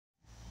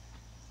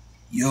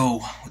Yo,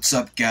 what's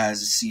up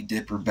guys? It's C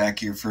Dipper back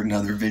here for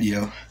another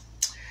video.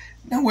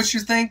 Now what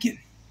you're thinking?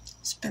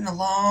 It's been a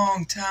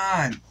long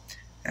time.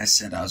 I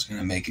said I was going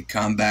to make a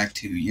comeback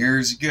 2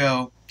 years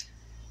ago,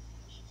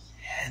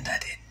 and I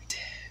didn't.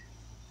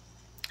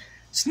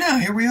 So now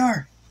here we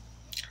are.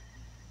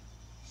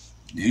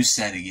 New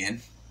set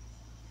again.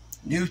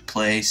 New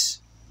place.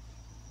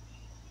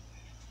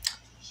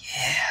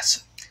 Yeah,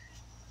 so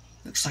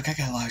looks like I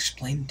got a lot of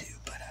explaining to do,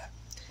 but I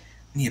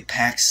need to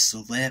pack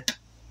slip.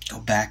 Go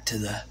back to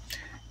the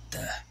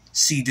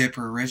C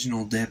Dipper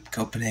original dip,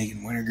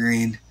 Copenhagen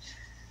Wintergreen.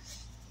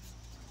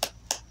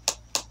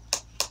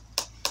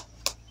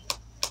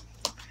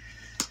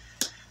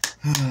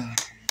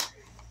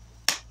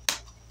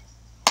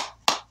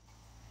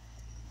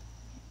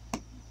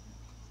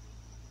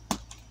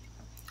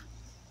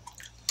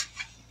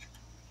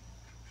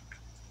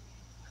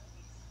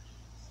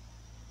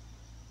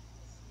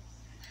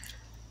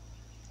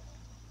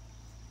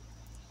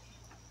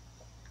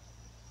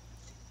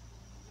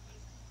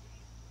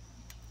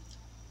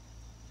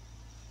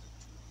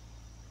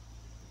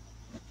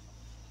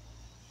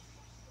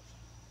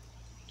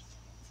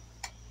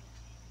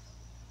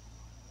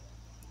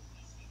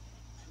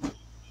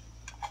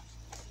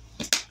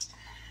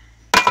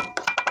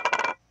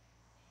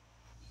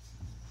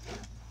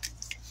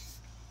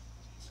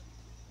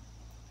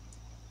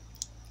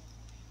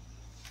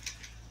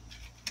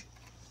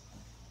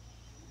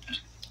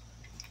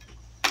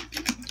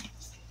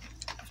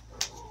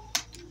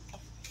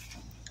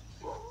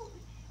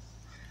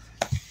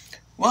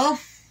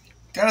 Well,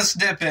 got us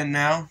dip in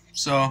now,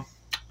 so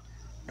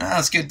now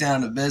let's get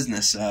down to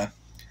business.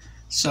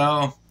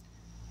 So,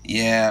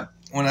 yeah,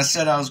 when I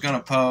said I was going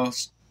to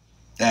post,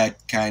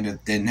 that kind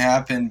of didn't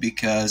happen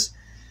because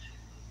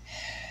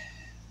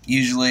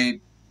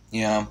usually,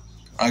 like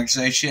I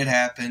say, shit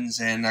happens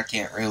and I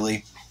can't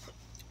really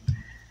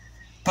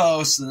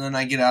post, and then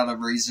I get out of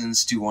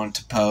reasons to want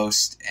to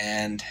post,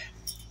 and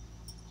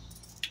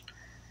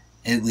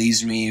it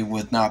leaves me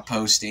with not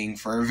posting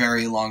for a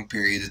very long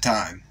period of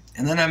time.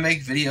 And then I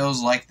make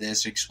videos like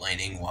this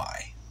explaining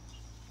why.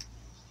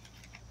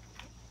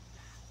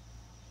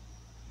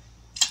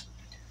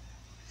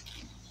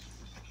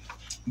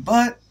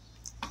 But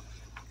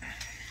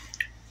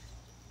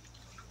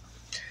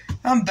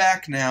I'm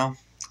back now,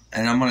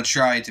 and I'm going to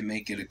try to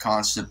make it a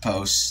constant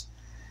post,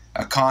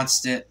 a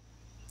constant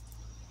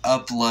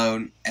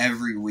upload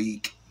every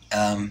week,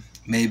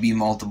 maybe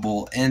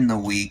multiple in the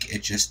week.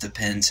 It just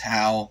depends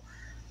how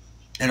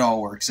it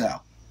all works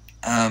out.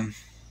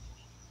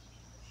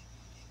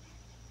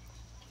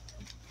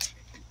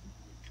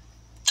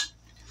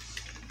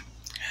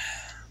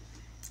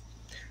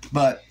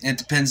 But it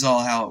depends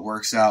on how it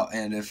works out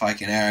and if I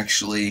can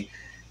actually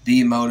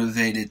be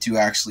motivated to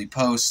actually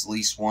post at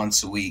least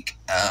once a week.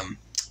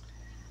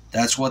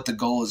 That's what the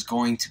goal is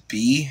going to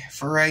be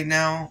for right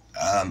now.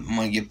 I'm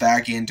going to get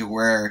back into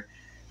where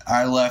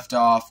I left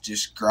off,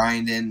 just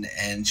grinding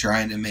and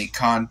trying to make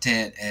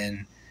content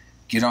and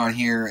get on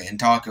here and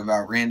talk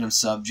about random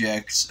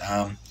subjects.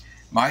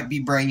 Might be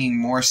bringing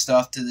more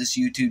stuff to this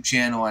YouTube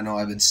channel. I know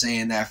I've been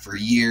saying that for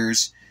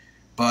years.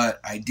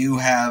 But I do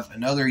have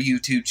another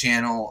YouTube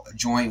channel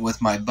joint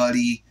with my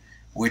buddy,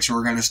 which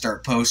we're going to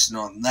start posting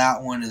on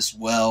that one as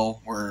well.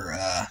 Where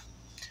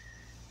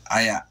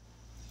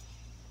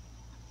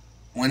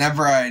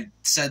whenever I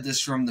said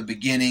this from the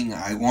beginning,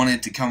 I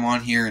wanted to come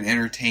on here and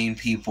entertain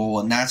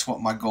people, and that's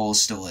what my goal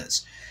still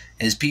is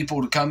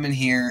people to come in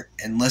here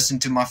and listen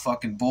to my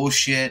fucking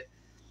bullshit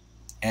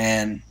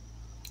and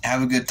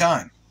have a good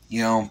time.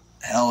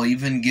 Hell,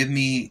 even give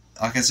me,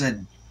 like I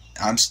said,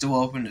 I'm still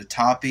open to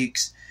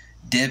topics,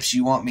 dips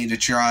you want me to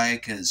try,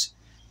 because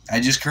I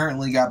just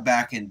currently got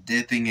back in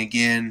dipping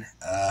again.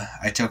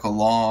 I took a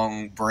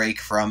long break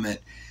from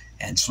it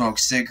and smoked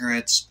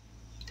cigarettes,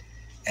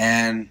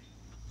 and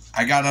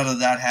I got out of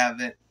that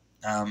habit.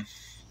 I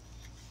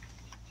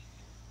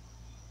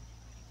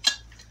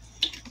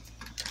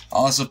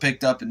also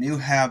picked up a new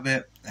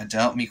habit to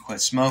help me quit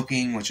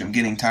smoking, which I'm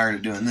getting tired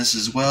of doing this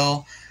as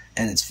well,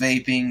 and it's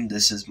vaping.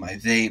 This is my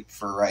vape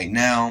for right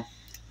now.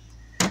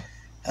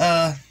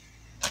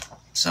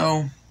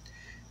 So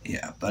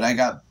yeah, but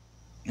I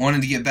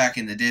wanted to get back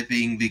into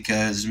dipping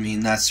because,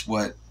 that's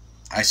what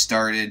I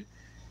started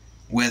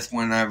with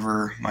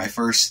whenever my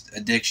first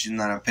addiction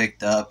that I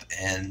picked up,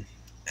 and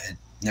it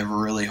never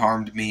really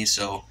harmed me,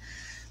 so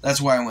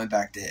that's why I went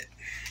back to it.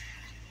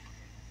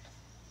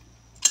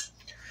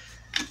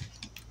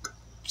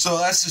 So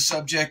that's the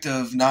subject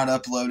of not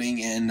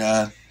uploading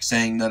and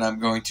saying that I'm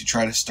going to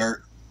try to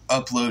start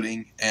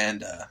uploading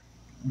and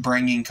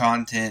bringing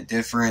content,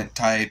 different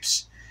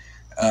types.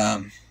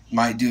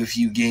 Might do a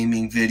few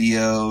gaming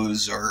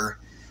videos, or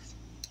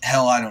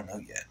hell, I don't know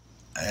yet.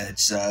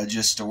 It's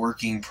just a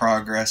working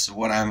progress of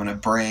what I'm going to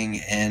bring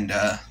and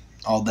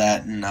all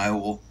that, and I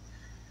will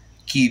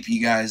keep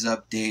you guys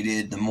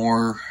updated the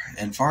more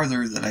and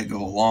farther that I go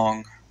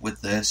along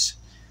with this.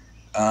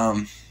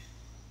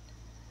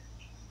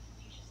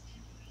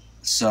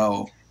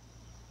 So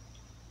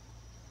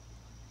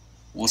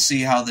we'll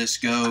see how this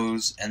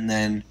goes, and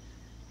then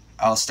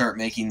I'll start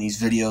making these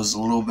videos a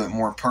little bit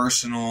more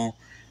personal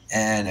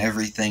and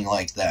everything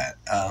like that.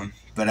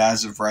 But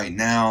as of right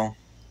now,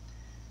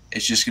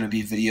 it's just going to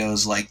be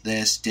videos like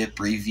this, dip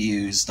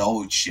reviews, the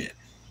old shit.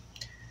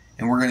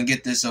 And we're going to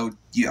get this, I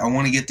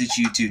want to get this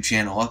YouTube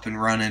channel up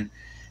and running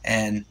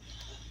and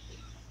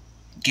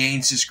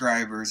gain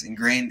subscribers and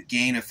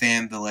gain a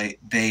fan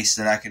base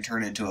that I can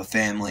turn into a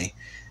family.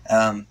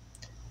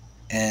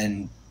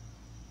 And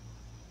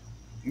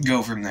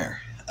go from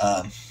there.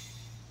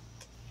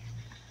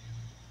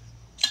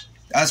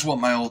 That's what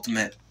my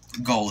ultimate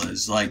goal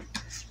is. Like,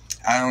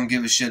 I don't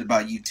give a shit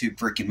about YouTube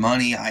freaking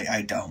money.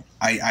 I don't.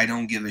 I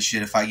don't give a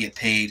shit if I get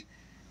paid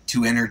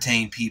to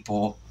entertain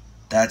people.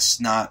 That's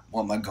not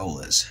what my goal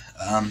is.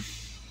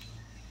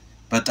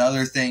 But the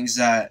other things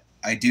that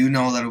I do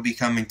know that will be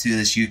coming to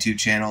this YouTube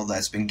channel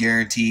that's been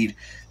guaranteed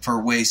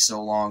for way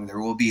so long, there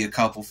will be a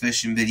couple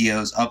fishing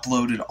videos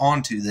uploaded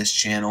onto this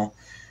channel,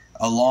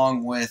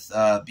 along with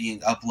being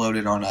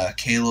uploaded on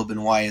Caleb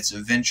and Wyatt's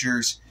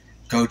Adventures.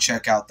 Go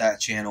check out that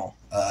channel.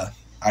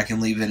 I can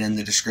leave it in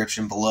the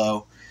description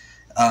below.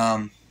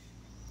 And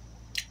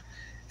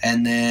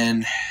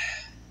then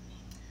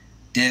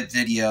dip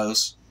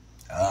videos.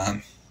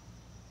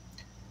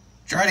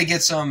 Try to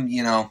get some,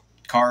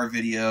 car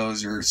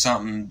videos or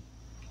something,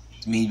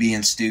 me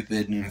being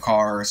stupid in a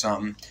car or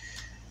something,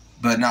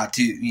 but not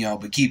too,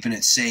 but keeping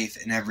it safe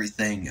and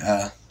everything.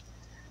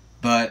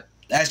 But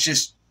that's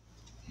just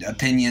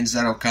opinions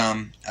that'll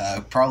come.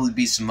 Probably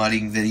be some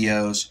mudding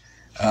videos.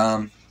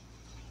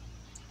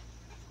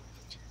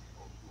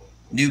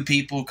 New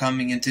people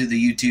coming into the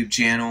YouTube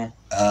channel,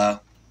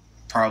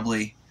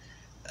 probably,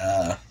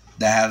 that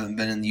haven't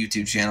been in the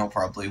YouTube channel,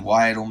 probably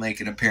Wyatt will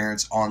make an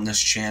appearance on this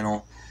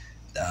channel.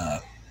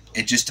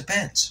 It just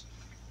depends.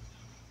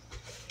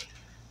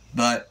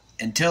 But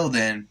until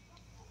then,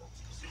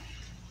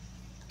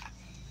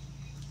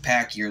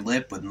 pack your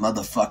lip with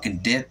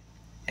motherfucking dip,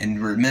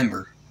 and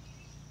remember,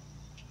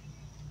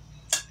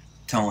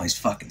 don't always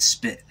fucking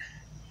spit.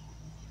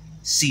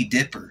 C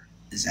Dipper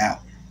is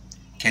out.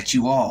 Catch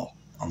you all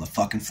on the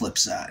fucking flip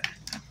side.